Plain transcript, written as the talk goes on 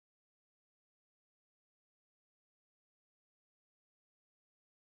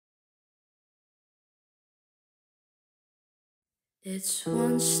It's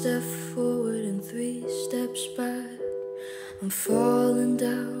one step forward and three steps back. I'm falling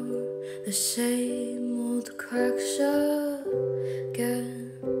down the same old cracks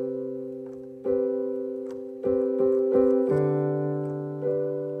again.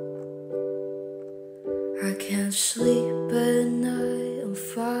 I can't sleep at night, I'm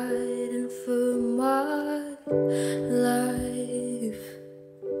fighting for my life,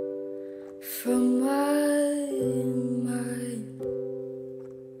 for my mind.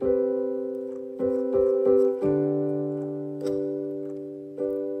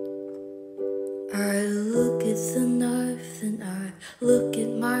 I look at the knife and I look at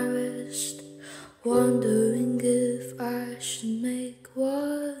my wrist, wondering if I should make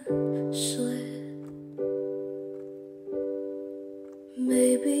one slit.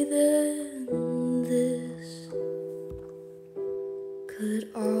 Maybe then this could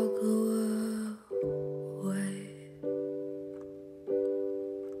all go away.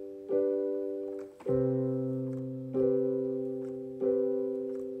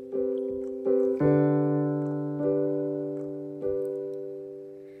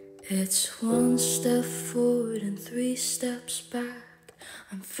 It's one step forward and three steps back.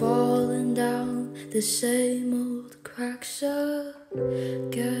 I'm falling down the same old cracks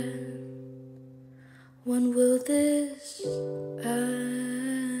again. When will this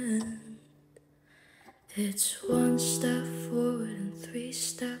end? It's one step forward and three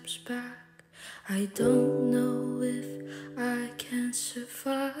steps back. I don't know if I can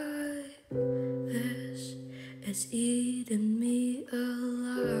survive this. It's eating me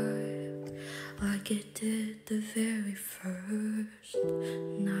alive, like it did the very